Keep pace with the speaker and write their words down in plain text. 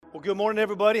Well, good morning,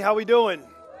 everybody. How we doing?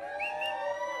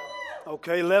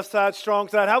 Okay, left side, strong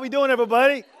side. How we doing,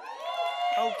 everybody?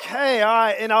 Okay, all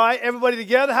right. And all right, everybody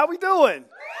together, how we doing?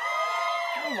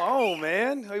 Come on,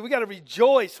 man. We got to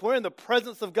rejoice. We're in the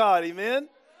presence of God. Amen?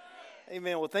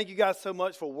 Amen. Well, thank you guys so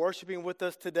much for worshiping with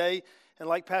us today. And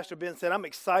like Pastor Ben said, I'm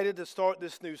excited to start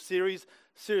this new series.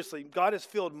 Seriously, God has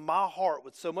filled my heart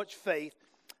with so much faith,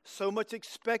 so much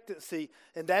expectancy.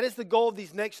 And that is the goal of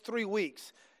these next 3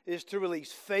 weeks, is to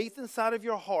release faith inside of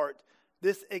your heart,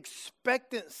 this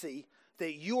expectancy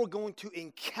that you are going to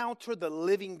encounter the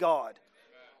living God.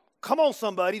 Come on,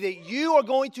 somebody, that you are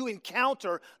going to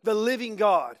encounter the living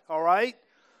God, all right?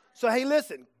 So, hey,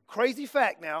 listen, crazy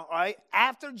fact now, all right?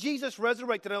 After Jesus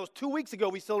resurrected, that was 2 weeks ago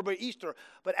we celebrate Easter,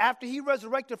 but after he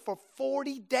resurrected for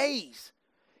 40 days,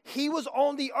 he was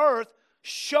on the earth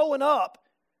showing up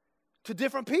to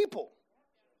different people.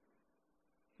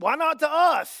 Why not to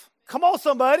us? Come on,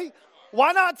 somebody.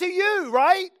 Why not to you,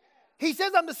 right? He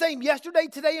says, I'm the same yesterday,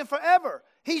 today, and forever.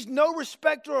 He's no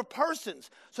respecter of persons.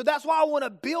 So that's why I want to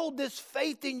build this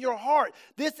faith in your heart,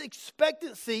 this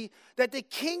expectancy that the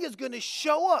King is going to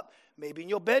show up. Maybe in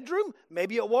your bedroom,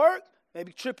 maybe at work,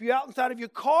 maybe trip you out inside of your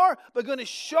car, but going to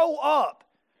show up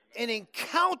and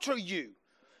encounter you.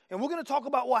 And we're going to talk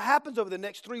about what happens over the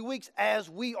next 3 weeks as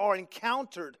we are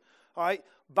encountered, all right,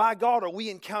 by God, or we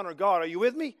encounter God. Are you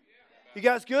with me? You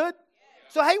guys good?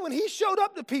 So, hey, when he showed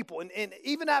up to people, and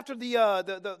even after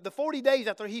the 40 days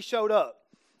after he showed up,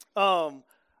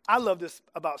 I love this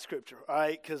about Scripture, all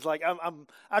right, because like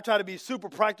I try to be super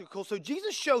practical. So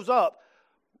Jesus shows up.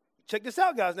 Check this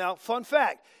out, guys. Now, fun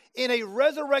fact: in a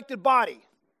resurrected body.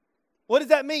 What does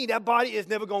that mean? That body is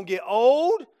never going to get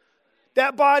old.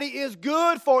 That body is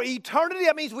good for eternity.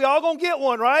 That means we all going to get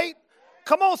one, right?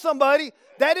 Come on, somebody.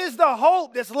 That is the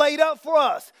hope that's laid up for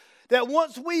us. That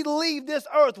once we leave this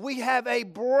earth, we have a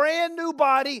brand new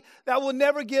body that will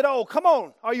never get old. Come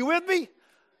on. Are you with me?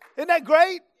 Isn't that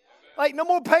great? Like, no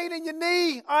more pain in your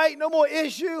knee. All right. No more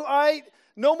issue. All right.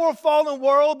 No more fallen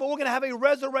world. But we're going to have a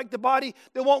resurrected body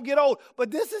that won't get old. But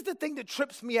this is the thing that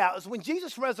trips me out, is when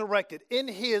Jesus resurrected in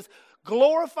his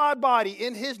glorified body,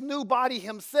 in his new body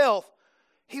himself,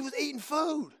 he was eating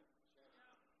food.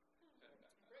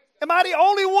 Am I the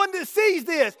only one that sees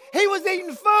this? He was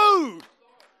eating food.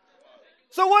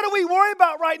 So what do we worry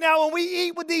about right now when we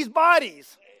eat with these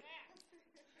bodies?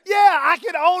 Yeah, I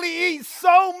can only eat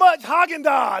so much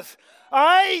Haagen-Dazs, all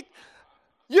right?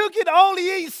 You can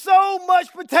only eat so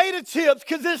much potato chips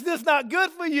because it's just not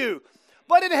good for you.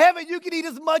 But in heaven, you can eat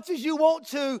as much as you want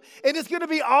to, and it's going to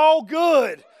be all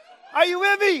good. Are you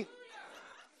with me?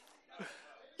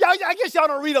 Yeah, I guess y'all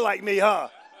don't read it like me, huh?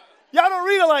 Y'all don't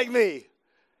read it like me.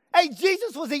 Hey,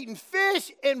 Jesus was eating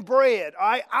fish and bread, all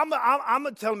right? I'm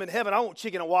going to tell him in heaven, I want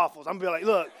chicken and waffles. I'm going to be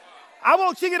like, look, I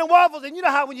want chicken and waffles. And you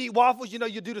know how when you eat waffles, you know,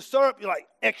 you do the syrup. You're like,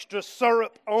 extra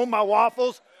syrup on my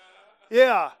waffles.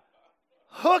 Yeah.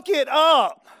 Hook it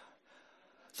up.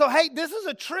 So, hey, this is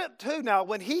a trip, too. Now,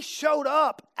 when he showed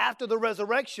up after the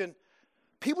resurrection,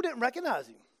 people didn't recognize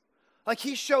him. Like,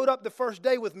 he showed up the first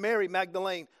day with Mary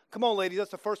Magdalene. Come on, ladies,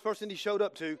 that's the first person he showed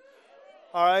up to.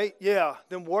 All right, yeah,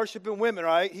 them worshiping women,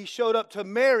 right? He showed up to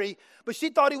Mary, but she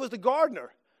thought he was the gardener.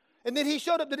 And then he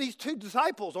showed up to these two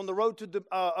disciples on the road to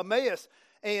Emmaus,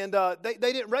 and they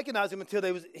didn't recognize him until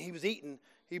he was eating.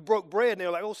 He broke bread, and they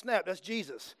were like, oh, snap, that's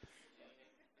Jesus.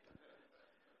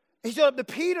 He showed up to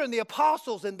Peter and the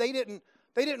apostles, and they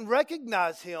didn't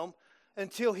recognize him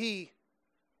until he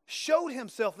showed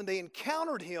himself and they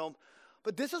encountered him.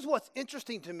 But this is what's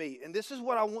interesting to me, and this is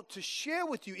what I want to share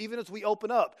with you even as we open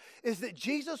up, is that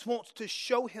Jesus wants to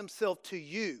show himself to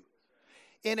you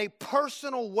in a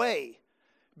personal way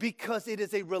because it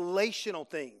is a relational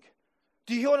thing.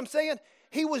 Do you hear what I'm saying?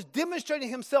 He was demonstrating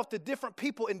himself to different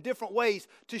people in different ways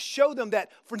to show them that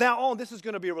from now on, this is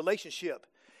going to be a relationship.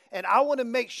 And I want to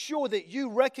make sure that you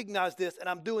recognize this, and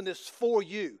I'm doing this for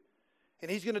you.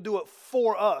 And he's going to do it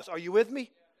for us. Are you with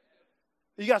me?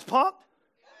 Are you guys pumped?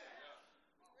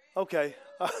 Okay.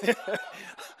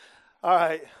 All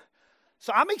right.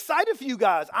 So I'm excited for you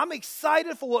guys. I'm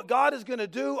excited for what God is going to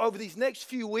do over these next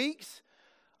few weeks.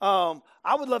 I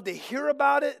would love to hear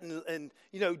about it and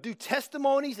do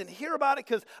testimonies and hear about it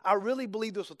because I really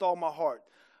believe this with all my heart.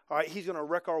 All right. He's going to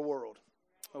wreck our world.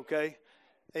 Okay.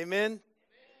 Amen.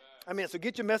 Amen. So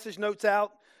get your message notes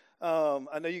out.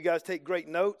 I know you guys take great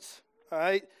notes. All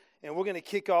right. And we're going to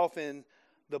kick off in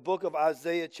the book of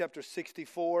Isaiah chapter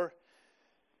 64.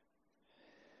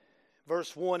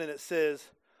 Verse 1, and it says,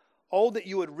 oh, that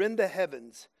you would rend the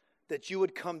heavens, that you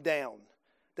would come down,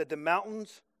 that the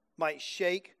mountains might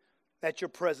shake at your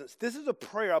presence. This is a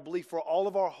prayer, I believe, for all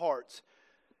of our hearts.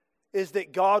 is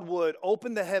that God would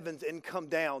open the heavens and come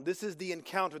down. This is the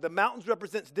encounter. The mountains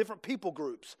represents different people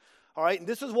groups, all right? And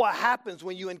this is what happens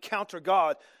when you encounter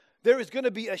God. There is going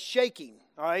to be a shaking,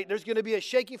 all right? There's going to be a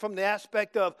shaking from the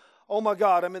aspect of, oh my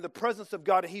God, I'm in the presence of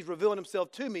God and he's revealing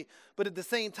himself to me. But at the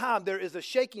same time, there is a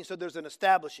shaking, so there's an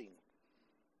establishing.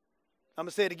 I'm going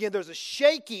to say it again. There's a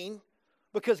shaking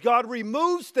because God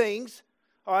removes things,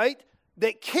 all right,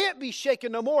 that can't be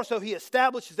shaken no more, so he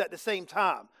establishes at the same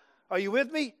time. Are you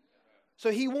with me?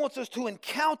 So he wants us to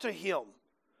encounter him,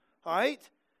 all right?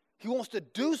 He wants to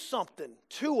do something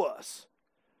to us.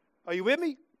 Are you with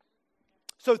me?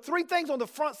 So 3 things on the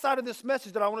front side of this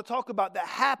message that I want to talk about that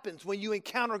happens when you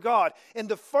encounter God. And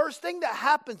the first thing that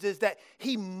happens is that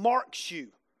he marks you,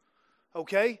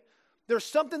 okay? There's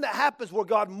something that happens where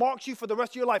God marks you for the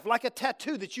rest of your life, like a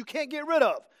tattoo that you can't get rid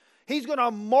of. He's going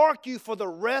to mark you for the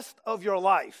rest of your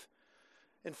life.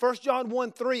 In 1 John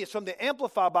 1:3, it's from the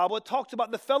Amplified Bible. It talks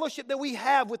about the fellowship that we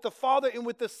have with the Father and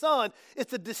with the Son.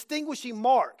 It's a distinguishing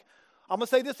mark. I'm going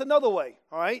to say this another way,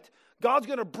 all right? God's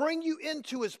going to bring you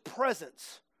into his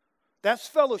presence. That's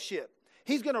fellowship.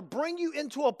 He's going to bring you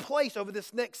into a place over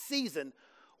this next season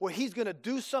where he's going to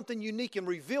do something unique and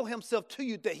reveal himself to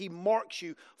you that he marks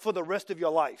you for the rest of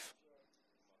your life.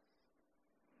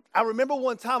 I remember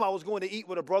one time I was going to eat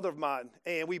with a brother of mine,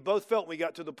 and we both felt when we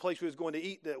got to the place we was going to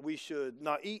eat that we should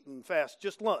not eat and fast,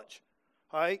 just lunch,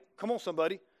 all right? Come on,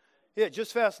 somebody. Yeah,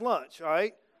 just fast lunch, all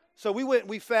right? So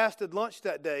we fasted lunch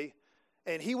that day,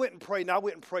 and he went and prayed, and I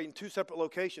went and prayed in 2 separate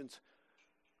locations.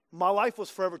 My life was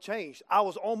forever changed. I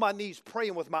was on my knees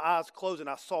praying with my eyes closed, and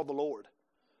I saw the Lord.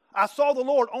 I saw the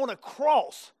Lord on a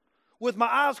cross with my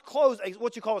eyes closed,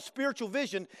 what you call a spiritual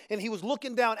vision, and he was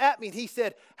looking down at me, and he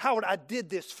said, Howard, I did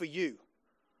this for you.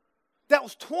 That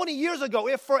was 20 years ago.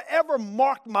 It forever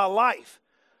marked my life.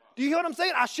 Do you hear what I'm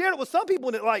saying? I shared it with some people,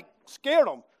 and it like scared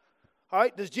them. All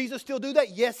right, does Jesus still do that?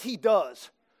 Yes, he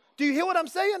does. Do you hear what I'm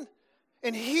saying?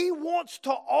 And he wants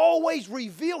to always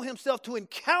reveal himself to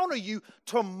encounter you,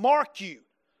 to mark you,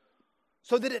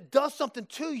 so that it does something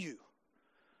to you.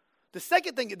 The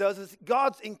second thing it does is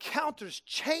God's encounters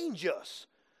change us.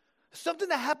 Something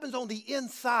that happens on the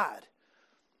inside.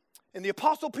 And the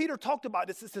Apostle Peter talked about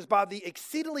this. It says, by the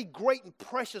exceedingly great and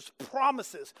precious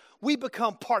promises, we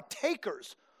become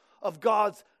partakers of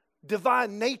God's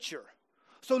divine nature.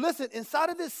 So listen, inside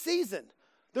of this season,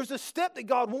 there's a step that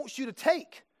God wants you to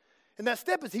take. And that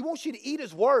step is he wants you to eat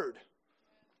his word.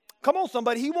 Come on,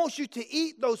 somebody. He wants you to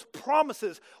eat those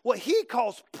promises, what he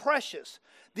calls precious,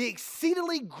 the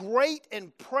exceedingly great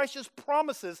and precious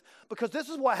promises, because this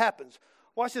is what happens.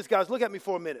 Watch this, guys. Look at me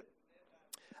for a minute.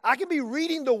 I can be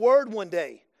reading the word one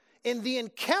day, and the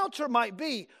encounter might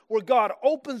be where God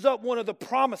opens up one of the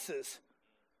promises.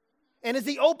 And as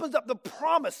he opens up the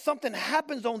promise, something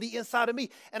happens on the inside of me,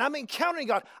 and I'm encountering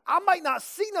God. I might not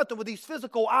see nothing with these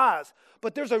physical eyes,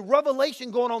 but there's a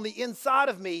revelation going on the inside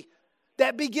of me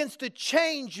that begins to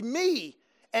change me,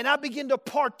 and I begin to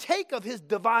partake of his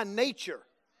divine nature.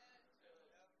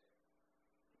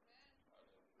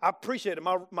 I appreciate it.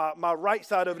 My right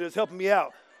side of it is helping me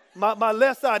out. My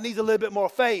left side needs a little bit more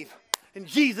faith. In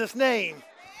Jesus' name.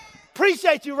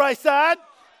 Appreciate you, right side.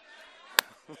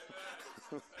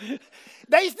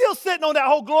 They still sitting on that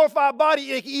whole glorified body.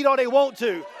 They can eat all they want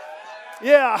to.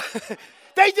 Yeah.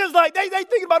 They just like, they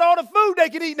thinking about all the food they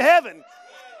can eat in heaven.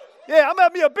 Yeah, I'm going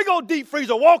to be a big old deep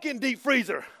freezer, walk-in deep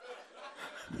freezer.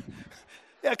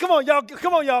 Yeah, come on,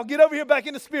 y'all. Get over here back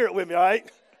in the spirit with me, all right?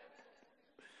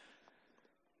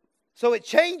 So it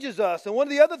changes us. And one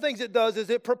of the other things it does is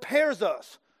it prepares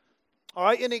us. All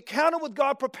right, an encounter with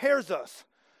God prepares us.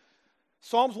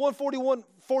 Psalms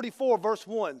 144, verse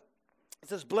 1. It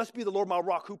says, blessed be the Lord my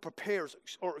rock who prepares,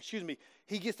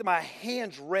 he gets my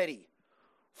hands ready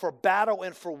for battle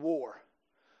and for war.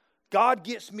 God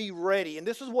gets me ready. And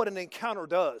this is what an encounter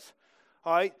does.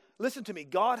 All right, listen to me.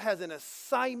 God has an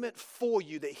assignment for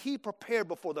you that he prepared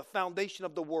before the foundation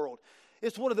of the world.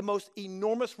 It's one of the most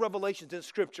enormous revelations in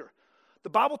Scripture. The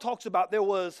Bible talks about there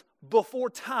was, before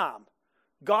time,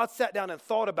 God sat down and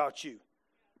thought about you.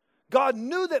 God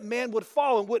knew that man would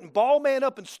fall and wouldn't ball man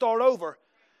up and start over.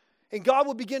 And God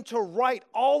would begin to write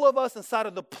all of us inside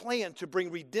of the plan to bring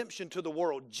redemption to the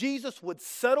world. Jesus would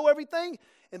settle everything,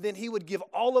 and then he would give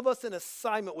all of us an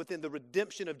assignment within the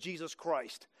redemption of Jesus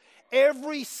Christ.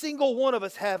 Every single one of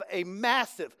us have a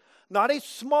massive, not a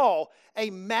small, a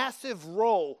massive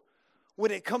role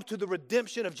when it comes to the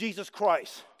redemption of Jesus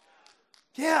Christ.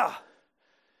 Yeah.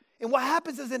 And what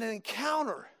happens is in an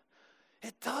encounter,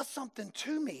 it does something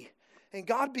to me. And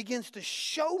God begins to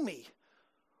show me,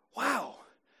 wow,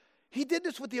 he did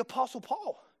this with the Apostle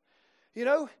Paul, you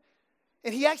know.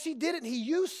 And he actually did it, and he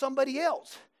used somebody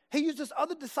else. He used this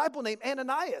other disciple named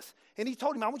Ananias. And he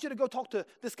told him, I want you to go talk to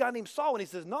this guy named Saul. And he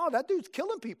says, no, that dude's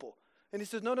killing people. And he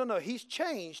says, no, he's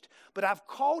changed, but I've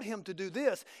called him to do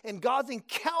this. And God's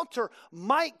encounter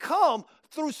might come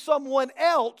through someone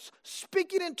else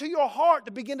speaking into your heart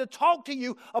to begin to talk to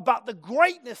you about the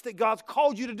greatness that God's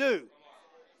called you to do.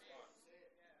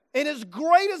 And as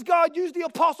great as God used the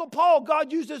Apostle Paul,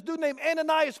 God used this dude named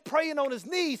Ananias praying on his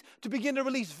knees to begin to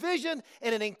release vision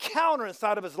and an encounter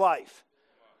inside of his life.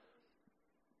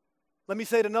 Let me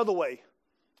say it another way.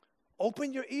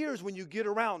 Open your ears when you get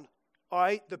around, all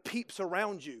right, the peeps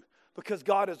around you, because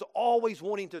God is always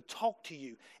wanting to talk to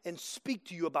you and speak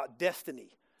to you about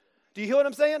destiny. Do you hear what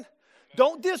I'm saying?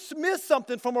 Don't dismiss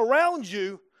something from around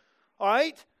you, all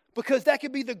right, because that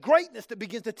could be the greatness that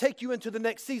begins to take you into the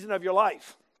next season of your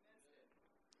life.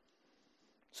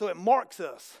 So it marks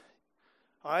us,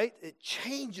 all right? It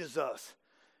changes us,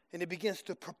 and it begins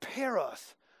to prepare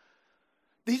us.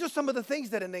 These are some of the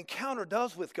things that an encounter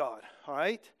does with God, all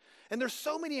right? And there's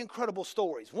so many incredible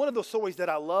stories. One of the stories that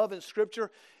I love in Scripture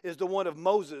is the one of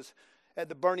Moses at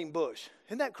the burning bush.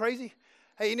 Isn't that crazy?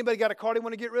 Hey, anybody got a car they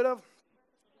want to get rid of?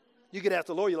 You could ask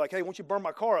the Lord, you're like, hey, won't you burn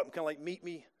my car up and kind of like meet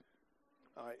me?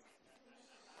 All right.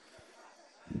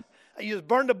 You just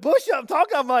burn the bush up. I'm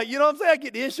talking, I'm like, you know what I'm saying? I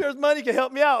get the insurance money. You can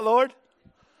help me out, Lord.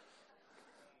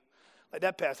 Like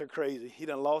that pastor crazy. He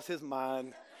done lost his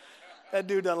mind. That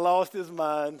dude done lost his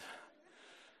mind.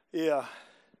 Yeah.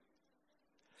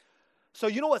 So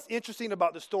you know what's interesting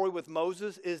about the story with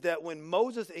Moses is that when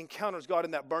Moses encounters God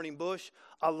in that burning bush,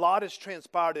 a lot has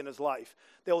transpired in his life.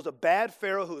 There was a bad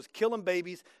Pharaoh who was killing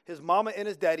babies. His mama and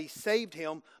his daddy saved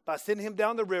him by sending him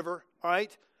down the river, all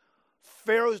right?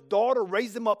 Pharaoh's daughter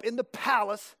raised him up in the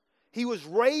palace. He was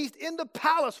raised in the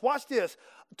palace, watch this,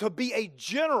 to be a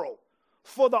general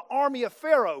for the army of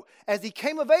Pharaoh. As he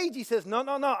came of age, he says, no,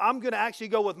 I'm going to actually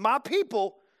go with my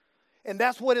people. And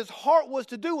that's what his heart was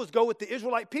to do, was go with the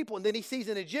Israelite people. And then he sees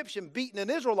an Egyptian beating an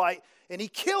Israelite, and he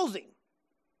kills him.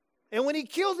 And when he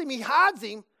kills him, he hides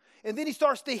him. And then he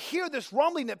starts to hear this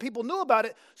rumbling that people knew about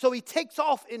it. So he takes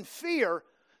off in fear,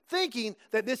 thinking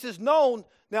that this is known.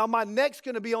 Now my neck's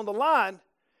going to be on the line.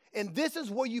 And this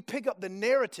is where you pick up the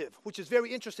narrative, which is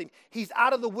very interesting. He's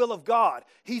out of the will of God.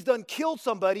 He's done killed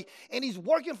somebody, and he's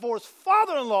working for his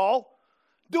father-in-law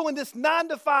doing this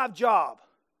 9-to-5 job.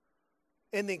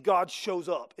 And then God shows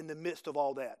up in the midst of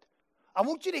all that. I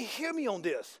want you to hear me on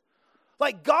this.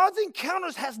 Like, God's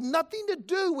encounters has nothing to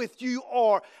do with you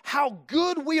or how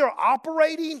good we are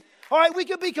operating. All right, we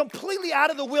could be completely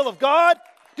out of the will of God.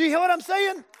 Do you hear what I'm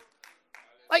saying?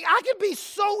 Like, I could be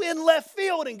so in left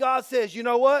field, and God says, you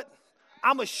know what?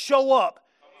 I'm going to show up,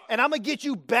 and I'm going to get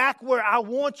you back where I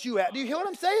want you at. Do you hear what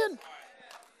I'm saying?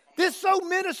 This so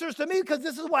ministers to me because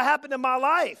this is what happened in my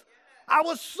life. I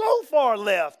was so far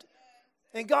left,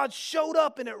 and God showed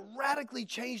up, and it radically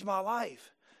changed my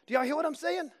life. Do y'all hear what I'm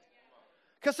saying?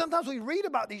 Because sometimes we read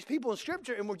about these people in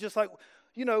Scripture, and we're just like,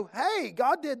 you know, hey,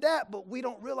 God did that, but we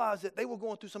don't realize that they were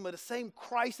going through some of the same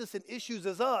crisis and issues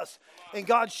as us, and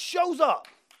God shows up,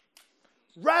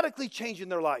 radically changing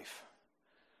their life.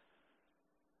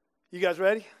 You guys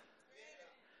ready?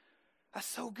 That's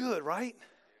so good, right?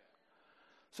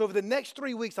 So for the next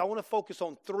 3 weeks, I want to focus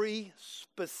on 3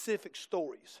 specific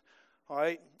stories, all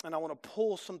right? And I want to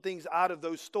pull some things out of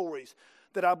those stories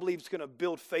that I believe is going to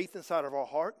build faith inside of our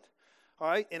heart, all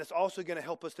right? And it's also going to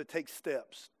help us to take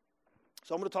steps.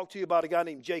 So I'm going to talk to you about a guy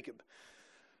named Jacob,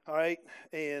 all right?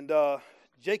 And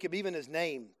Jacob, even his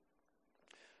name,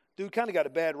 dude kind of got a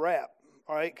bad rap,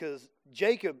 all right? Because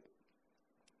Jacob,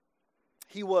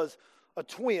 he was a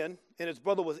twin, and his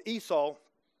brother was Esau.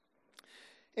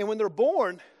 And when they're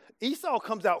born, Esau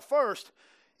comes out first,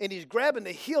 and he's grabbing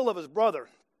the heel of his brother.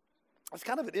 That's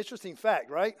kind of an interesting fact,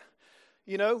 right?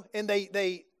 You know, and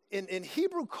they in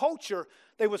Hebrew culture,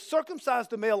 they would circumcise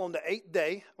the male on the 8th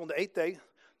day. On the 8th day,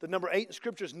 the number 8 in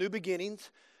Scripture is new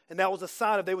beginnings, and that was a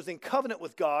sign of they was in covenant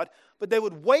with God. But they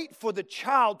would wait for the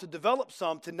child to develop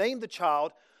some, to name the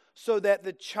child, so that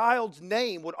the child's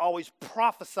name would always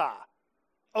prophesy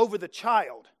over the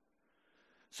child.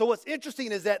 So what's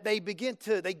interesting is that they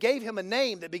gave him a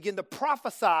name that began to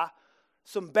prophesy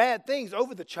some bad things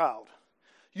over the child.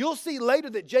 You'll see later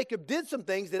that Jacob did some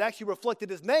things that actually reflected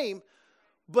his name,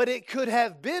 but it could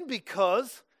have been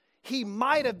because he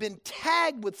might have been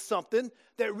tagged with something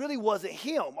that really wasn't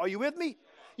him. Are you with me?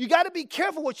 You got to be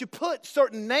careful what you put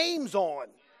certain names on.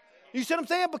 You see what I'm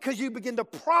saying? Because you begin to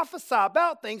prophesy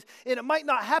about things, and it might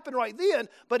not happen right then,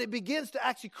 but it begins to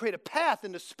actually create a path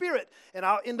in the spirit, and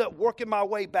I'll end up working my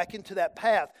way back into that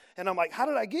path. And I'm like, how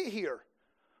did I get here?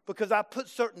 Because I put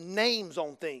certain names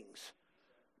on things.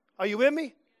 Are you with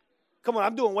me? Come on,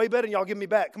 I'm doing way better than y'all giving me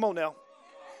back. Come on now.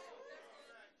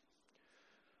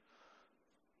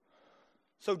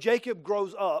 So Jacob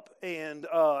grows up, and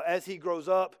as he grows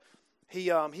up, he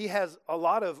has a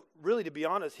lot of, really to be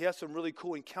honest, he has some really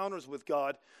cool encounters with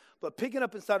God. But picking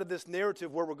up inside of this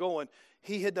narrative where we're going,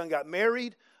 he had done got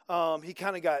married. He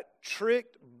kind of got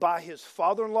tricked by his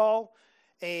father-in-law.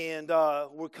 And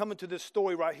we're coming to this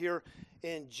story right here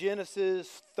in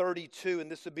Genesis 32, and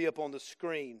this will be up on the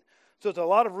screen. So it's a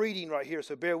lot of reading right here,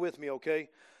 so bear with me, okay?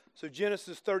 So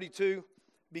Genesis 32,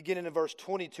 beginning in verse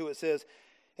 22, it says,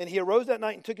 "And he arose that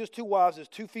night and took his 2 wives, his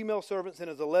 2 female servants, and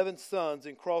his 11 sons,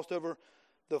 and crossed over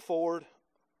the ford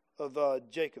of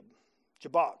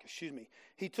Jabbok.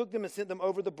 He took them and sent them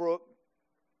over the brook,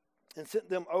 and sent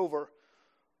them over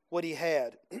what he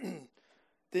had.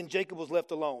 Then Jacob was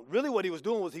left alone." Really what he was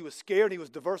doing was he was scared. He was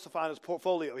diversifying his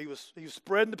portfolio. He was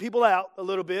spreading the people out a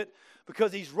little bit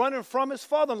because he's running from his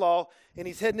father-in-law and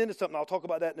he's heading into something. I'll talk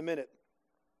about that in a minute.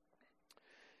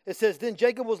 It says, "Then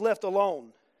Jacob was left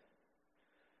alone,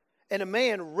 and a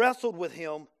man wrestled with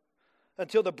him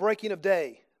until the breaking of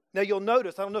day." Now you'll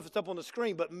notice, I don't know if it's up on the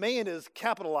screen, but man is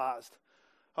capitalized.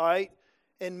 All right?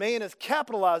 And man is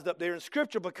capitalized up there in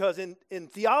Scripture because in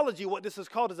theology, what this is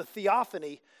called is a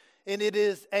theophany. And it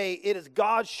is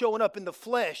God showing up in the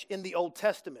flesh in the Old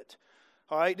Testament.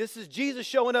 All right, this is Jesus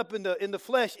showing up in the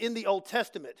flesh in the Old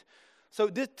Testament. So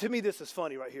to me, this is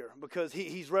funny right here because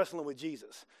he's wrestling with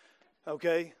Jesus.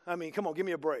 Okay, I mean, come on, give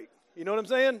me a break. You know what I'm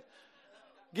saying?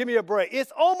 Give me a break.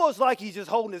 It's almost like he's just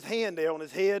holding his hand there on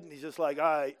his head, and he's just like, all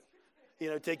right,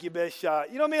 take your best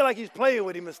shot. You know what I mean? Like he's playing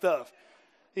with him and stuff.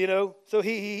 So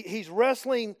he's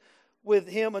wrestling with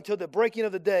him until the breaking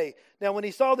of the day. Now, when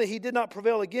he saw that he did not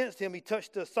prevail against him, he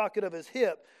touched the socket of his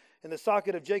hip, and the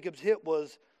socket of Jacob's hip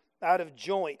was out of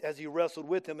joint as he wrestled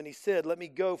with him. And he said, "Let me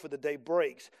go, for the day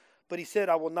breaks." But he said,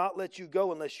 "I will not let you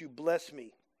go unless you bless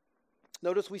me."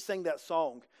 Notice we sang that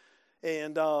song,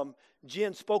 and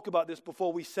Jen spoke about this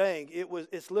before we sang.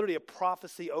 It's literally a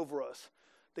prophecy over us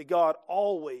that God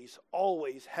always,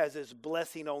 always has his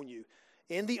blessing on you.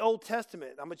 In the Old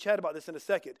Testament, I'm going to chat about this in a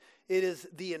second, it is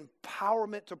the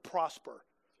empowerment to prosper.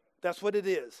 That's what it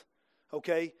is,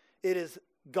 okay? It is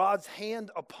God's hand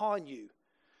upon you.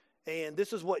 And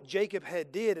this is what Jacob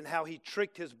had did and how he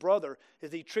tricked his brother,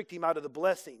 is he tricked him out of the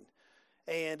blessing.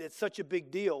 And it's such a big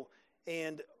deal.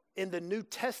 And in the New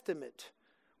Testament,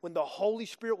 when the Holy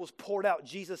Spirit was poured out,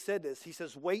 Jesus said this. He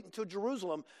says, wait until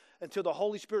Jerusalem, until the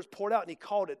Holy Spirit's poured out. And he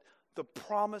called it the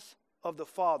promise of the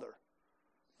Father.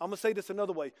 I'm going to say this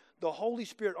another way. The Holy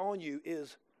Spirit on you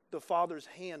is the Father's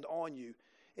hand on you.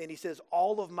 And he says,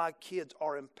 all of my kids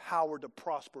are empowered to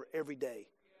prosper every day.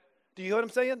 Do you hear what I'm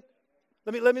saying?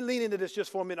 Let me lean into this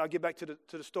just for a minute. I'll get back to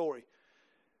the story.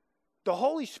 The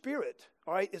Holy Spirit,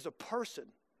 all right, is a person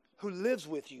who lives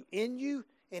with you, in you,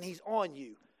 and he's on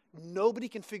you. Nobody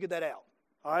can figure that out,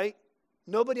 all right?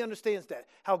 Nobody understands that.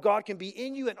 How God can be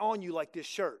in you and on you like this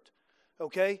shirt,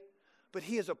 okay? But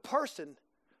he is a person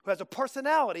who has a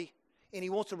personality, and he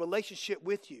wants a relationship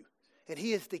with you. And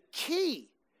he is the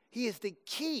key. He is the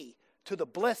key to the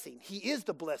blessing. He is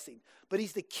the blessing. But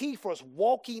he's the key for us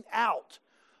walking out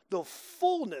the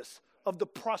fullness of the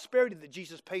prosperity that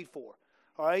Jesus paid for.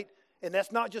 All right? And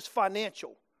that's not just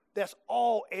financial. That's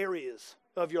all areas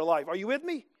of your life. Are you with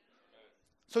me?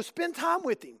 So spend time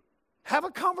with him. Have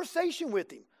a conversation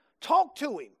with him. Talk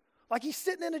to him like he's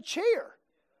sitting in a chair.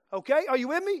 Okay? Are you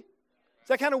with me? Is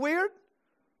that kind of weird?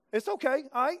 It's okay,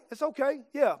 all right? It's okay,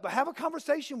 yeah. But have a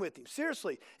conversation with him,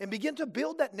 seriously. And begin to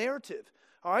build that narrative,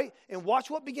 all right? And watch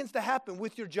what begins to happen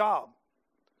with your job.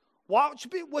 Watch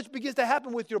what begins to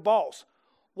happen with your boss.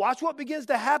 Watch what begins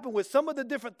to happen with some of the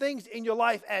different things in your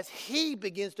life as he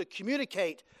begins to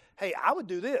communicate, hey, I would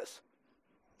do this.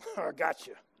 I got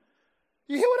you.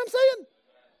 You hear what I'm saying?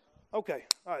 Okay,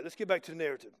 all right, let's get back to the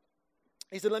narrative.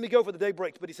 He said, let me go for the day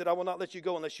breaks. But he said, I will not let you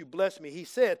go unless you bless me. He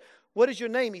said, what is your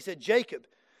name? He said, Jacob.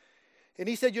 And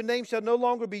he said, your name shall no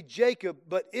longer be Jacob,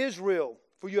 but Israel,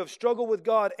 for you have struggled with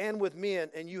God and with men,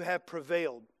 and you have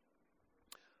prevailed.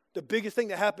 The biggest thing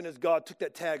that happened is God took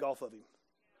that tag off of him.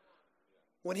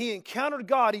 When he encountered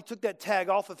God, he took that tag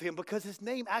off of him because his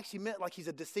name actually meant like he's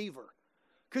a deceiver.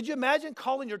 Could you imagine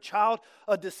calling your child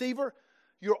a deceiver?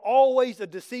 You're always a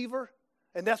deceiver,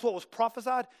 and that's what was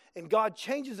prophesied. And God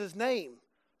changes his name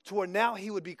to where now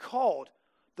he would be called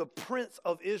the Prince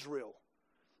of Israel.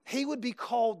 He would be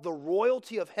called the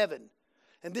royalty of heaven.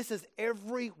 And this is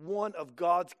every one of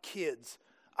God's kids'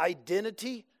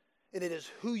 identity, and it is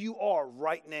who you are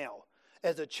right now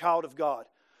as a child of God.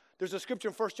 There's a scripture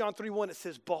in 1 John 3:1 that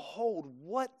says, behold,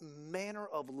 what manner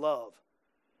of love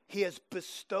he has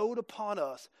bestowed upon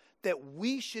us that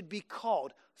we should be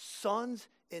called sons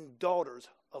and daughters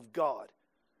of God.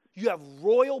 You have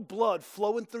royal blood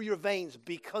flowing through your veins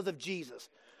because of Jesus.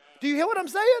 Do you hear what I'm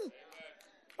saying?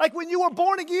 Like when you were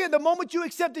born again, the moment you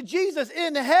accepted Jesus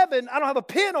in heaven, I don't have a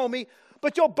pen on me,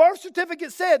 but your birth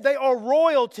certificate said they are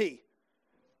royalty.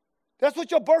 That's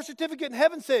what your birth certificate in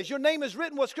heaven says. Your name is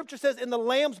written, what Scripture says, in the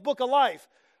Lamb's book of life.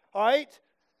 All right?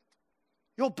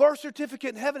 Your birth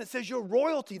certificate in heaven, it says you're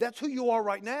royalty. That's who you are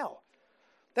right now.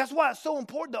 That's why it's so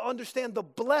important to understand the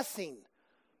blessing.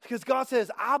 Because God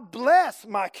says, I bless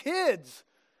my kids.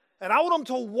 And I want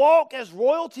them to walk as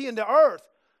royalty in the earth,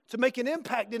 to make an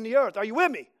impact in the earth. Are you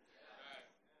with me?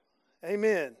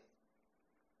 Amen.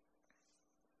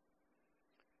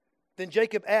 Then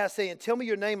Jacob asked, saying, tell me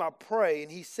your name, I pray.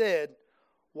 And he said,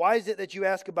 why is it that you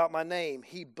ask about my name?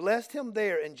 He blessed him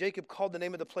there, and Jacob called the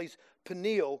name of the place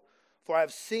Peniel, for I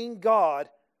have seen God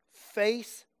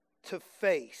face to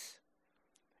face,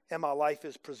 and my life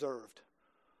is preserved.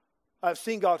 I've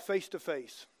seen God face to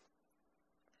face.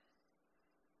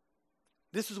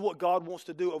 This is what God wants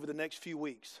to do over the next few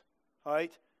weeks. All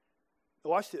right?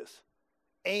 Watch this.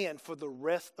 And for the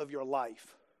rest of your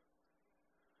life.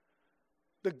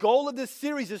 The goal of this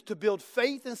series is to build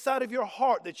faith inside of your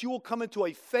heart that you will come into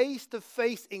a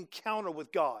face-to-face encounter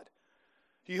with God.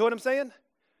 Do you hear what I'm saying?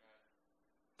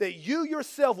 That you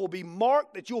yourself will be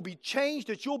marked, that you'll be changed,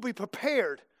 that you'll be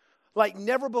prepared like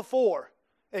never before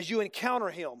as you encounter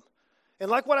Him. And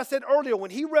like what I said earlier,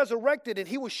 when He resurrected and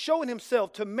He was showing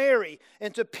Himself to Mary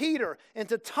and to Peter and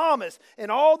to Thomas and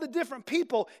all the different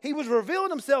people, He was revealing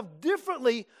Himself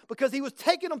differently because He was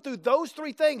taking them through those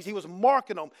three things. He was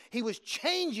marking them, He was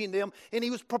changing them, and He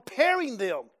was preparing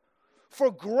them for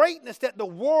greatness that the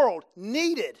world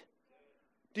needed.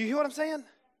 Do you hear what I'm saying?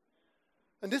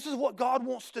 And this is what God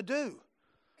wants to do.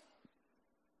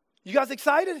 You guys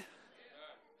excited?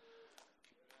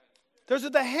 There's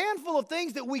a handful of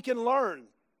things that we can learn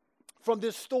from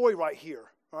this story right here,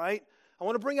 all right? I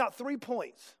want to bring out 3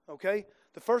 points, okay?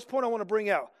 The first point I want to bring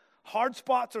out, hard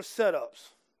spots are setups.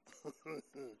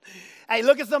 Hey,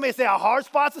 look at somebody and say, a hard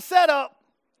spot's a setup.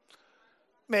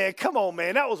 Man, come on,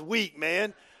 man. That was weak,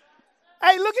 man.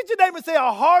 Hey, look at your neighbor and say,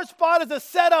 a hard spot is a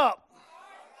setup.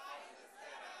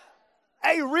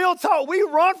 Hey, real talk, we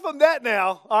run from that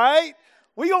now, all right?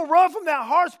 We're going to run from that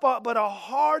hard spot, but a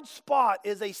hard spot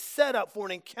is a setup for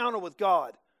an encounter with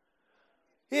God.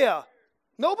 Yeah.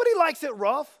 Nobody likes it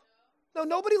rough. No,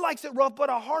 nobody likes it rough, but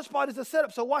a hard spot is a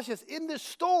setup. So watch this. In this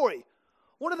story,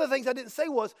 one of the things I didn't say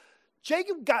was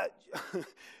Jacob got,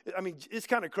 I mean, it's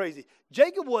kind of crazy.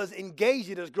 Jacob was engaged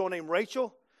to this girl named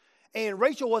Rachel, and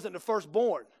Rachel wasn't the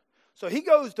firstborn. So he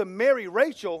goes to marry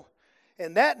Rachel,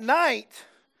 and that night,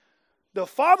 the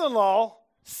father-in-law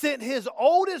sent his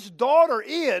oldest daughter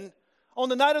in on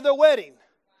the night of their wedding.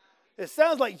 It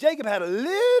sounds like Jacob had a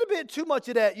little bit too much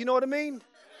of that, you know what I mean?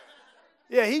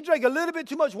 Yeah, he drank a little bit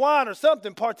too much wine or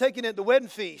something, partaking at the wedding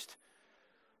feast.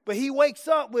 But he wakes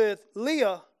up with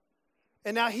Leah,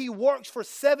 and now he works for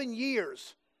 7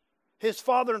 years. His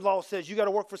father-in-law says, you got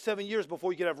to work for 7 years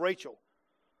before you can have Rachel.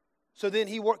 So then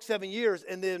he works 7 years,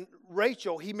 and then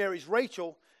he marries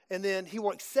Rachel, and then he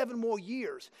worked 7 more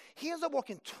years. He ends up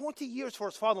working 20 years for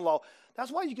his father-in-law. That's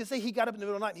why you can say he got up in the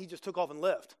middle of the night and he just took off and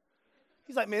left.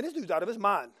 He's like, man, this dude's out of his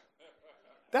mind.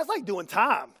 That's like doing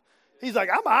time. He's like,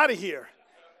 I'm out of here.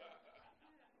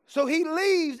 So he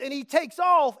leaves and he takes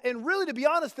off. And really, to be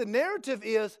honest, the narrative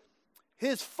is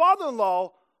his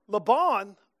father-in-law,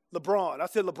 LeBron, I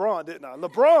said LeBron, didn't I?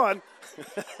 LeBron.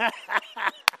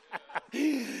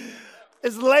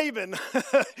 It's Laban.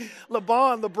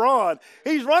 LeBron.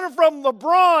 He's running from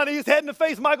LeBron. He's heading to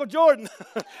face Michael Jordan.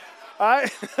 All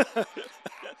right?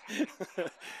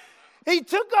 He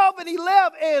took off and he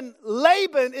left, and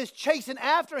Laban is chasing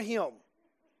after him.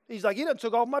 He's like, he done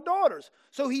took off my daughters.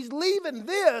 So he's leaving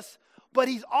this, but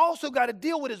he's also got to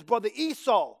deal with his brother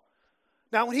Esau.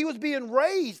 Now, when he was being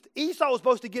raised, Esau was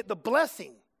supposed to get the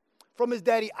blessing from his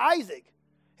daddy Isaac.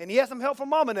 And he has some help from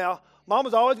mama now.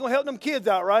 Mama's always going to help them kids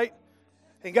out, right?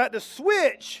 And got to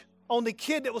switch on the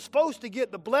kid that was supposed to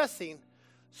get the blessing.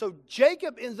 So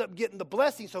Jacob ends up getting the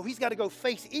blessing. So he's got to go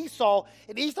face Esau.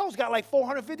 And Esau's got like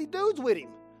 450 dudes with him.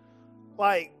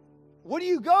 Like, where do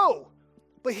you go?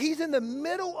 But he's in the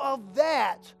middle of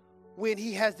that when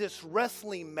he has this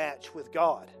wrestling match with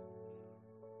God.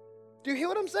 Do you hear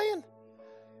what I'm saying?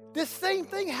 This same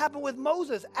thing happened with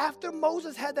Moses. After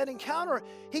Moses had that encounter,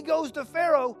 he goes to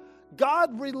Pharaoh.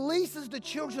 God releases the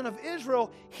children of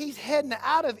Israel. He's heading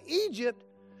out of Egypt,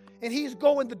 and he's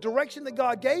going the direction that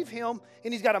God gave him,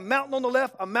 and he's got a mountain on the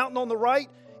left, a mountain on the right,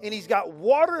 and he's got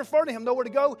water in front of him, nowhere to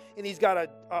go, and he's got an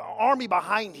army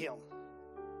behind him.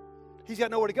 he's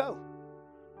got nowhere to go.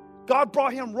 God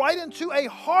brought him right into a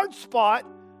hard spot,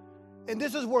 and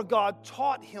this is where God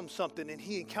taught him something, and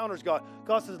he encounters God.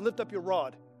 God says, lift up your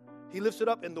rod. He lifts it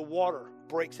up, and the water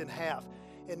breaks in half.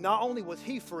 And not only was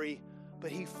he free,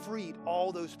 but he freed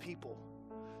all those people.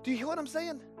 Do you hear what I'm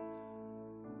saying?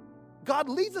 God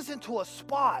leads us into a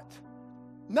spot,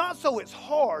 not so it's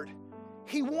hard.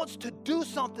 He wants to do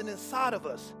something inside of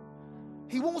us.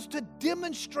 He wants to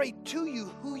demonstrate to you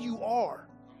who you are.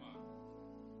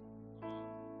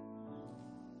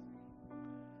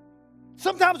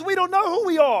 Sometimes we don't know who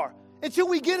we are until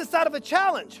we get inside of a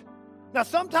challenge. Now,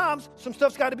 sometimes some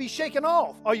stuff's got to be shaken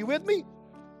off. Are you with me?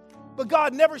 But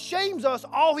God never shames us.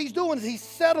 All he's doing is he's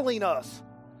settling us.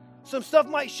 Some stuff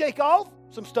might shake off.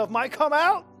 Some stuff might come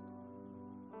out.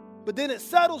 But then it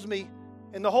settles me,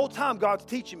 and the whole time God's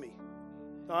teaching me.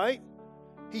 All right?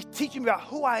 He's teaching me about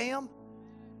who I am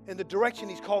and the direction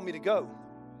he's called me to go.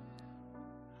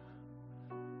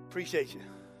 Appreciate you.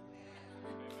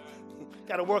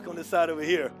 Got to work on this side over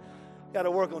here. Got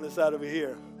to work on this side over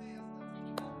here.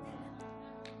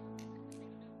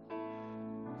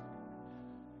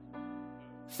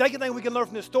 Second thing we can learn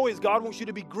from this story is God wants you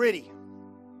to be gritty.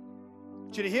 I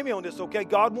want you to hear me on this, okay?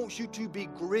 God wants you to be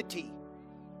gritty.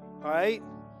 All right?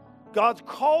 God's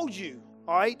called you,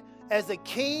 all right, as a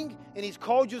king, and he's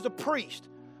called you as a priest.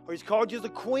 Or he's called you as a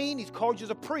queen, he's called you as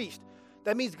a priest.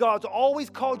 That means God's always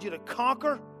called you to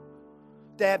conquer,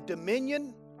 to have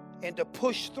dominion, and to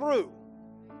push through.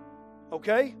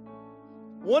 Okay?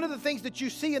 One of the things that you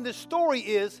see in this story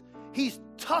is he's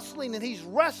tussling and he's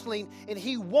wrestling and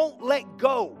he won't let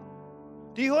go.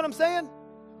 Do you hear what I'm saying?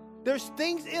 There's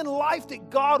things in life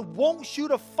that God wants you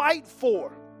to fight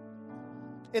for.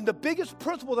 And the biggest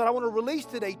principle that I want to release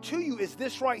today to you is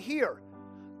this right here.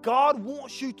 God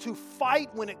wants you to fight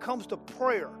when it comes to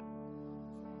prayer.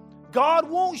 God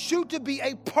wants you to be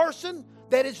a person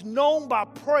that is known by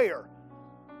prayer.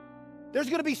 There's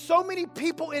going to be so many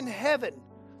people in heaven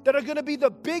that are going to be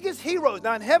the biggest heroes.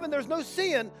 Now, in heaven, there's no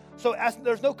sin, so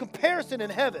there's no comparison in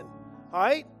heaven, all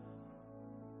right?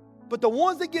 But the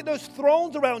ones that get those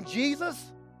thrones around Jesus,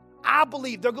 I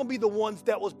believe they're going to be the ones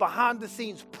that was behind the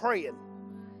scenes praying.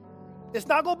 It's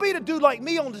not going to be the dude like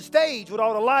me on the stage with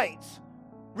all the lights.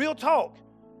 Real talk.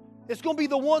 It's going to be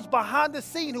the ones behind the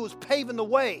scene who is paving the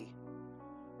way.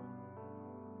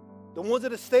 The ones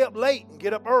that stay up late and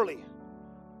get up early.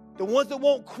 The ones that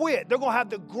won't quit, they're going to have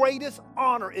the greatest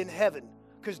honor in heaven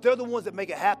because they're the ones that make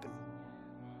it happen.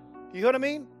 You hear what I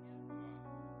mean?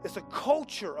 It's a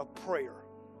culture of prayer.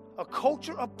 A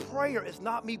culture of prayer is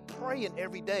not me praying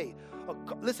every day.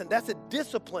 Listen, that's a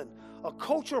discipline. A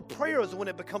culture of prayer is when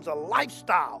it becomes a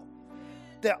lifestyle.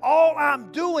 That all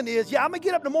I'm doing is, I'm going to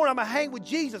get up in the morning, I'm going to hang with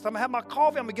Jesus, I'm going to have my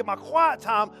coffee, I'm going to get my quiet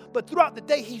time, but throughout the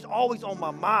day, he's always on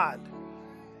my mind.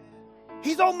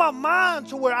 He's on my mind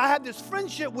to where I have this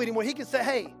friendship with him where he can say,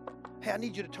 hey, I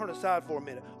need you to turn aside for a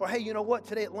minute. Or, hey, you know what,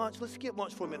 today at lunch, let's skip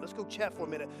lunch for a minute. Let's go chat for a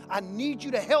minute. I need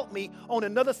you to help me on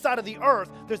another side of the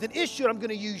earth. There's an issue and I'm going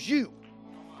to use you.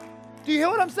 Do you hear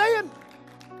what I'm saying?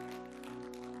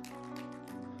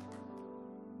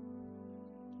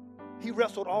 He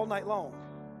wrestled all night long.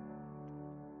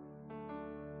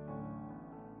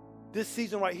 This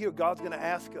season right here, God's going to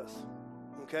ask us,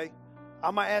 okay? I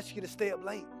might ask you to stay up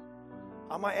late.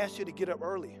 I might ask you to get up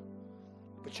early,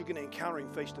 but you're going to encounter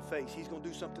him face to face. He's going to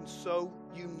do something so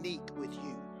unique with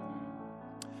you.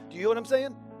 Do you hear what I'm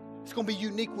saying? It's going to be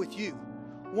unique with you.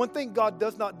 One thing God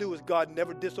does not do is God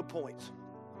never disappoints.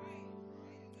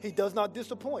 He does not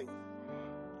disappoint.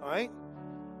 All right?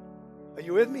 Are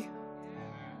you with me?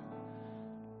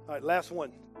 All right, last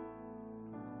one.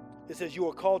 It says you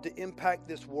are called to impact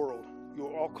this world. You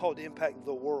are all called to impact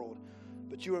the world,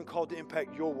 but you are called to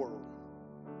impact your world.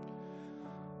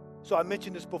 So I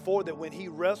mentioned this before that when he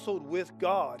wrestled with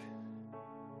God,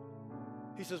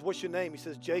 he says, what's your name? He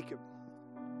says, Jacob.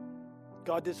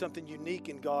 God did something unique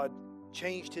and God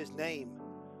changed his name.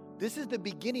 This is the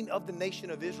beginning of the nation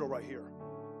of Israel right here.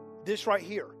 This right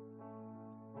here.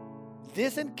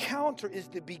 This encounter is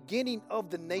the beginning of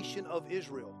the nation of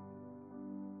Israel,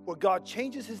 where God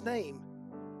changes his name.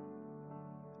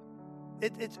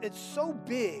 It's so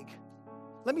big.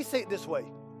 Let me say it this way.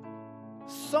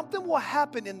 Something will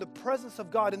happen in the presence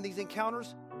of God in these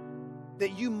encounters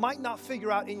that you might not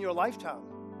figure out in your lifetime.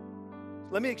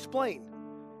 Let me explain.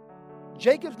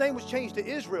 Jacob's name was changed to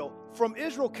Israel. From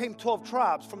Israel came 12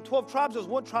 tribes. From 12 tribes, there was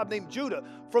one tribe named Judah.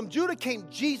 From Judah came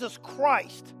Jesus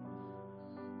Christ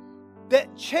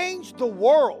that changed the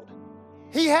world.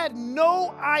 He had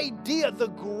no idea the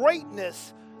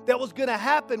greatness that was going to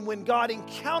happen when God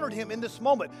encountered him in this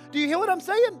moment. Do you hear what I'm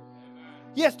saying?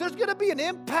 Yes, there's going to be an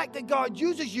impact that God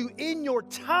uses you in your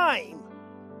time,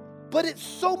 but it's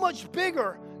so much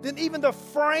bigger than even the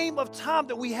frame of time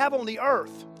that we have on the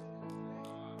earth.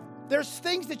 There's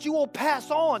things that you will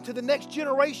pass on to the next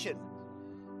generation.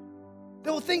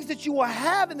 There are things that you will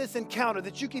have in this encounter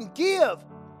that you can give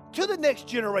to the next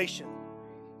generation.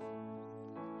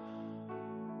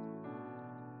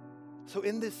 So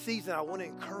in this season, I want to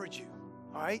encourage you,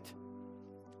 all right?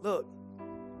 Look,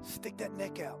 stick that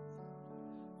neck out.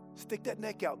 Stick that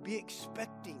neck out. Be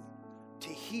expecting to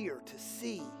hear, to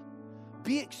see.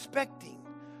 Be expecting,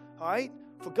 all right,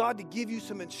 for God to give you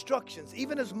some instructions.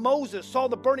 Even as Moses saw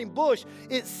the burning bush,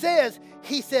 it says,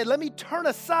 he said, let me turn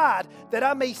aside that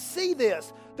I may see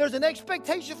this. There's an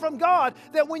expectation from God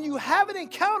that when you have an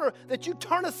encounter, that you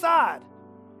turn aside.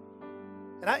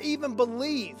 And I even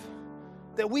believe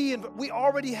that we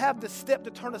already have the step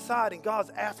to turn aside, and God's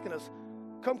asking us,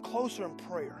 come closer in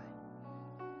prayer.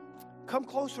 Come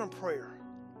closer in prayer.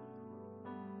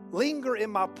 Linger in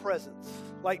my presence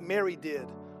like Mary did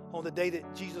on the day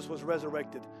that Jesus was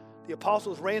resurrected. The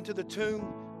apostles ran to the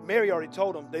tomb. Mary already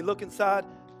told them. They look inside.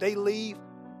 They leave.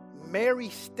 Mary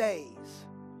stays.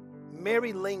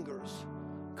 Mary lingers.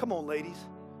 Come on, ladies.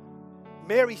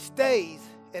 Mary stays,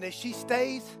 and as she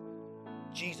stays,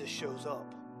 Jesus shows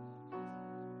up.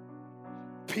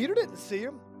 Peter didn't see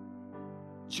him.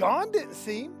 John didn't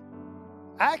see him.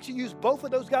 I actually used both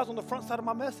of those guys on the front side of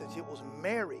my message. It was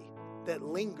Mary that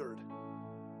lingered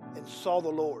and saw the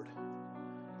Lord.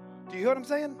 Do you hear what I'm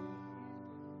saying?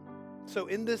 So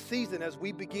in this season, as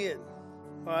we begin,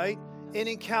 all right, in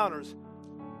encounters,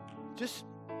 just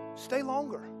stay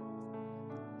longer.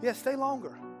 Yeah, stay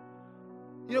longer.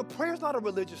 You know, prayer's not a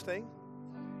religious thing.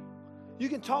 You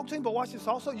can talk to him, but watch this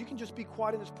also. You can just be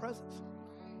quiet in his presence.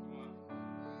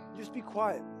 Just be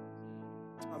quiet.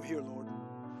 I'm here, Lord.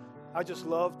 I just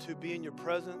love to be in your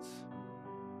presence.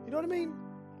 You know what I mean?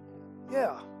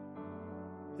 Yeah.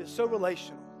 It's so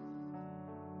relational.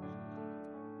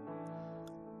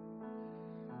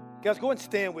 Guys, go and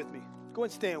stand with me. Go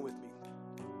and stand with me.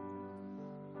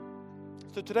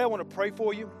 So today I want to pray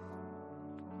for you.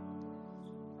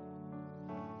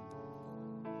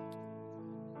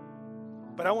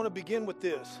 But I want to begin with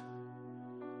this.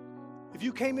 If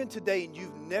you came in today and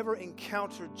you've never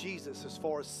encountered Jesus as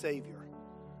far as Savior,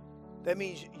 that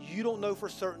means you don't know for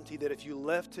certainty that if you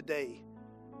left today,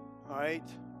 all right,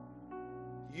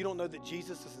 you don't know that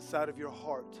Jesus is inside of your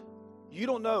heart. You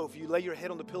don't know if you lay your head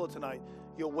on the pillow tonight,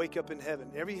 you'll wake up in heaven.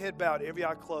 Every head bowed, every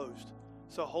eye closed.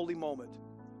 It's a holy moment.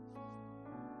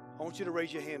 I want you to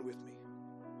raise your hand with me.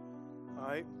 All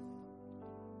right?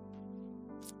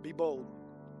 Be bold.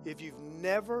 If you've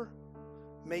never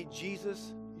made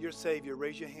Jesus your Savior,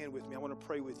 raise your hand with me. I want to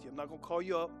pray with you. I'm not going to call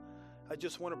you up. I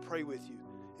just want to pray with you.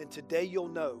 And today you'll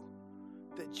know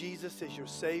that Jesus is your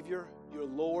Savior, your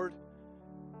Lord,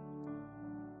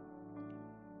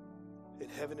 and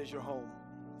heaven is your home.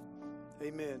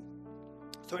 Amen.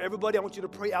 So everybody, I want you to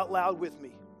pray out loud with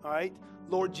me. All right?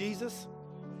 Lord Jesus,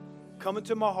 come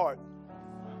into my heart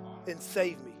and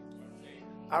save me.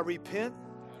 I repent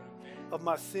of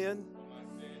my sin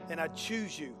and I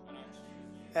choose you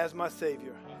as my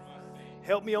Savior.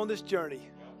 Help me on this journey.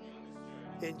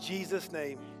 In Jesus'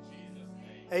 name.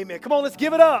 Amen. Come on, let's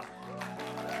give it up.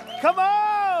 Come on.